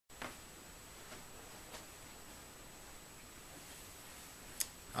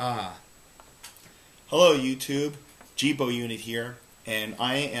Ah, hello YouTube, gbounit here, and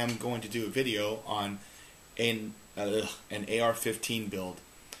I am going to do a video on an AR15 build.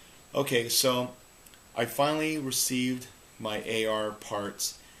 Okay, so I finally received my AR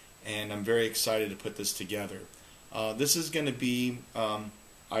parts, and I'm very excited to put this together. This is going to be, I'm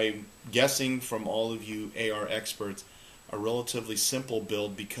guessing from all of you AR experts, a relatively simple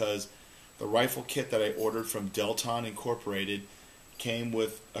build because the rifle kit that I ordered from Delton Incorporated came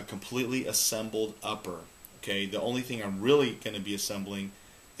with a completely assembled upper. Okay, the only thing I'm really going to be assembling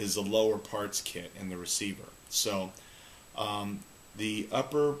is the lower parts kit and the receiver. So the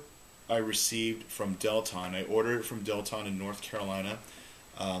upper I received from Delton. I ordered it from Delton in North Carolina.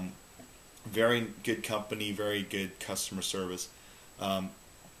 Very good company, very good customer service.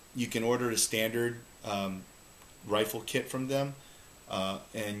 You can order a standard rifle kit from them,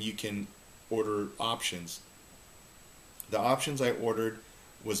 and you can order options. The options I ordered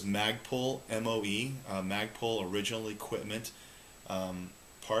was Magpul MOE, Magpul Original Equipment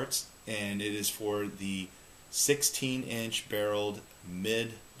parts, and it is for the 16-inch barreled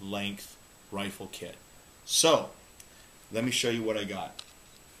mid-length rifle kit. So, let me show you what I got.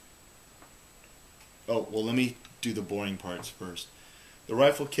 Oh, well, let me do the boring parts first. The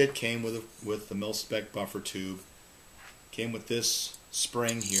rifle kit came with the mil-spec buffer tube, came with this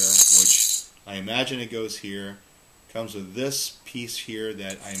spring here, which I imagine it goes here. Comes with this piece here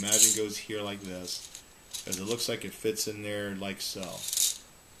that I imagine goes here like this, because it looks like it fits in there like so.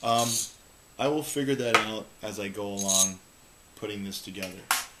 I will figure that out as I go along putting this together,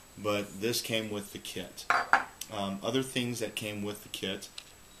 but this came with the kit. Other things that came with the kit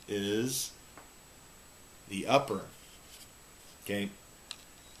is the upper. Okay,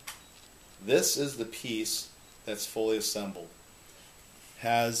 this is the piece that's fully assembled.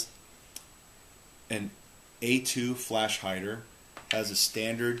 Has an A2 flash hider, has a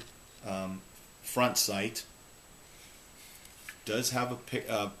standard front sight, does have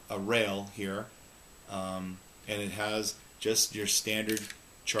a rail here, and it has just your standard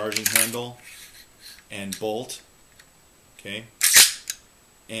charging handle and bolt. Okay,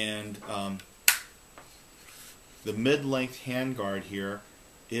 and the mid-length handguard here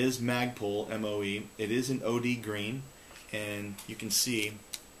is Magpul MOE. It is an OD green, and you can see,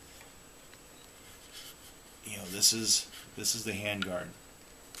 you know, this is the handguard.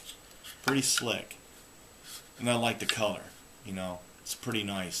 Pretty slick, and I like the color. You know, it's pretty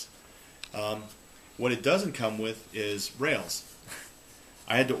nice. What it doesn't come with is rails.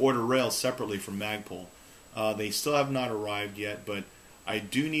 I had to order rails separately from Magpul. They still have not arrived yet, but I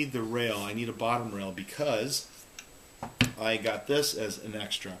do need the rail. I need a bottom rail because I got this as an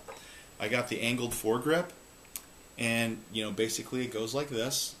extra. I got the angled foregrip, and you know, basically it goes like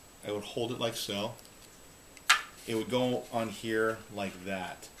this. I would hold it like so. It would go on here like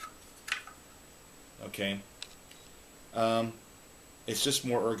that. Okay. It's just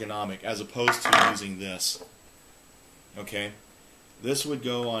more ergonomic as opposed to using this. Okay. This would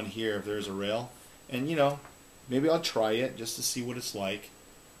go on here if there's a rail, and you know, maybe I'll try it just to see what it's like,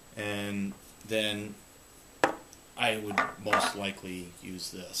 and then I would most likely use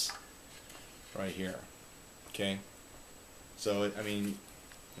this right here. Okay. So I mean,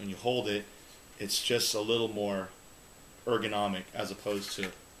 when you hold it, it's just a little more ergonomic as opposed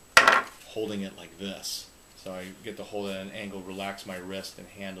to holding it like this. So I get to hold it at an angle, relax my wrist and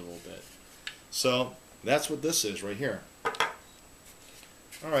hand a little bit. So that's what this is right here.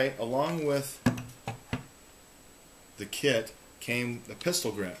 Alright, along with the kit came the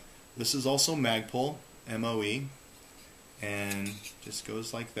pistol grip. This is also Magpul MOE, and just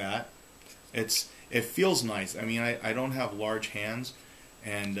goes like that. It feels nice. I mean, I don't have large hands,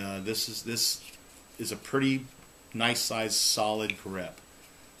 and this is a pretty nice size solid grip.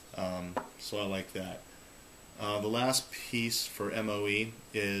 So I like that. The last piece for MOE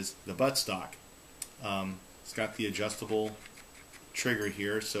is the buttstock. It's got the adjustable trigger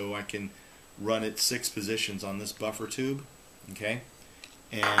here, so I can run it 6 positions on this buffer tube. Okay,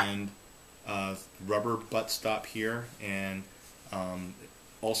 and rubber buttstop here, and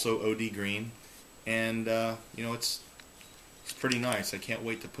also OD green, and you know, it's pretty nice. I can't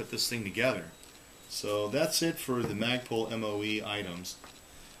wait to put this thing together. So that's it for the Magpul MOE items.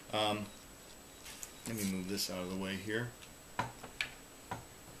 Let me move this out of the way here.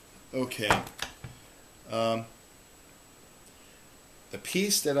 Okay. The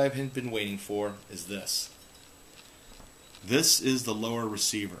piece that I've been waiting for is this. This is the lower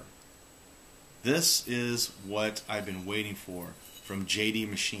receiver. This is what I've been waiting for from JD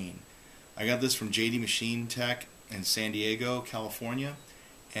Machine. I got this from JD Machine Tech in San Diego, California,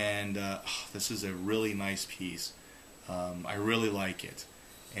 and this is a really nice piece. I really like it.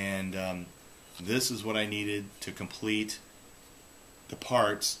 and this is what I needed to complete the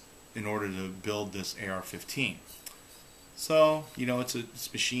parts in order to build this AR15. So, you know, it's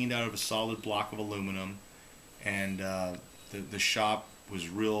machined out of a solid block of aluminum, and the shop was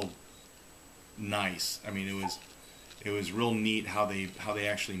real nice. I mean, it was real neat how they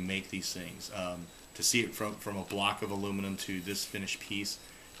actually make these things. To see it from a block of aluminum to this finished piece,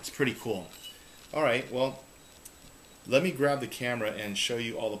 it's pretty cool. All right, well, let me grab the camera and show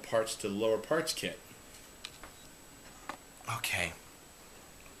you all the parts to the lower parts kit. Okay.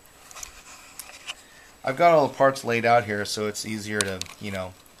 I've got all the parts laid out here so it's easier to, you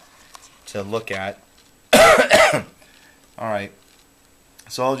know, to look at. Alright,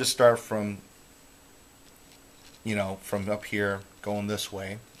 so I'll just start from, you know, from up here going this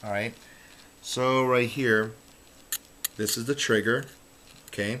way. Alright, so right here, this is the trigger.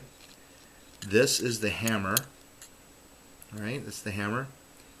 Okay, this is the hammer. Alright, this is the hammer.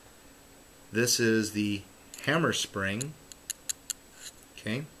 This is the hammer spring.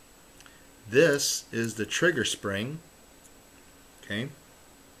 Okay. This is the trigger spring. Okay.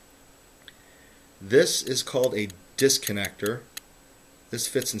 This is called a disconnector. This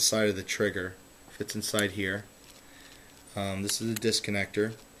fits inside of the trigger. Fits inside here. This is a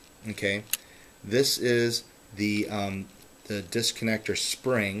disconnector. Okay. This is the disconnector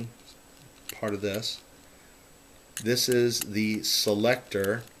spring. Part of this. This is the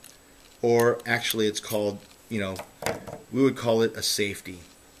selector, or actually it's called, you know, we would call it a safety.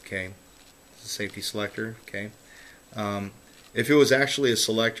 Okay. Safety selector. Okay. If it was actually a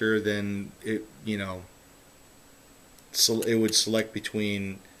selector, then it, you know, it would select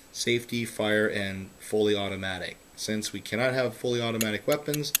between safety, fire, and fully automatic. Since we cannot have fully automatic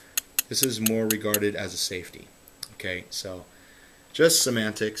weapons, this is more regarded as a safety. Okay, so just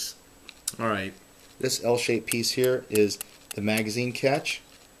semantics. All right, this L-shaped piece here is the magazine catch.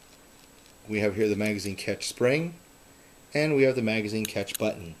 We have here the magazine catch spring, and we have the magazine catch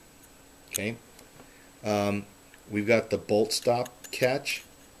button. Okay, we've got the bolt stop catch.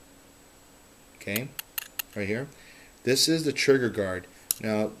 Okay, right here. This is the trigger guard.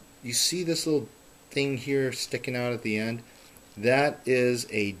 Now you see this little thing here sticking out at the end. That is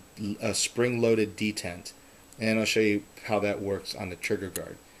a spring-loaded detent, and I'll show you how that works on the trigger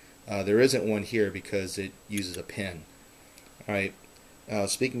guard. There isn't one here because it uses a pin. All right.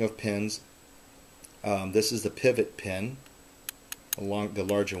 Speaking of pins, this is the pivot pin, along the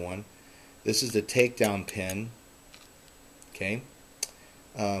larger one. This is the takedown pin. Okay.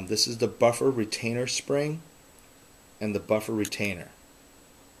 This is the buffer retainer spring and the buffer retainer.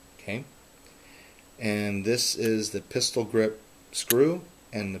 Okay. And this is the pistol grip screw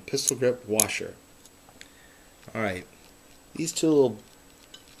and the pistol grip washer. Alright. These two little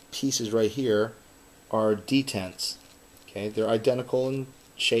pieces right here are detents. Okay. They're identical in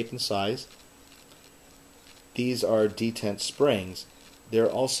shape and size. These are detent springs. They're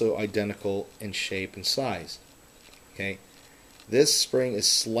also identical in shape and size. Okay. This spring is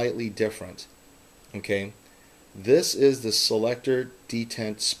slightly different. Okay. This is the selector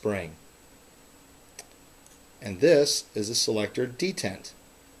detent spring. And this is the selector detent.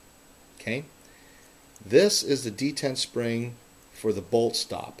 Okay. This is the detent spring for the bolt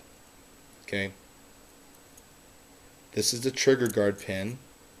stop. Okay. This is the trigger guard pin.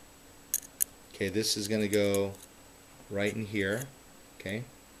 Okay, this is going to go right in here. Okay,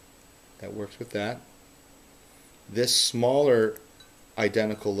 that works with that. This smaller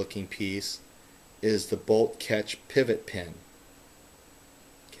identical looking piece is the bolt catch pivot pin.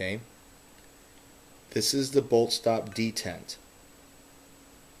 Okay, this is the bolt stop detent.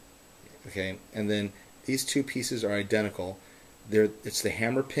 Okay, and then these two pieces are identical. It's the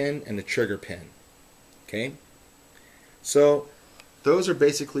hammer pin and the trigger pin. Okay, so those are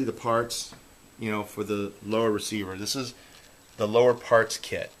basically the parts, you know, for the lower receiver. This is the lower parts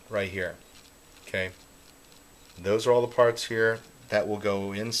kit right here. Okay, those are all the parts here that will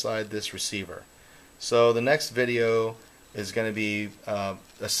go inside this receiver. So the next video is going to be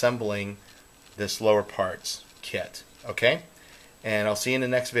assembling this lower parts kit. Okay, and I'll see you in the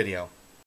next video.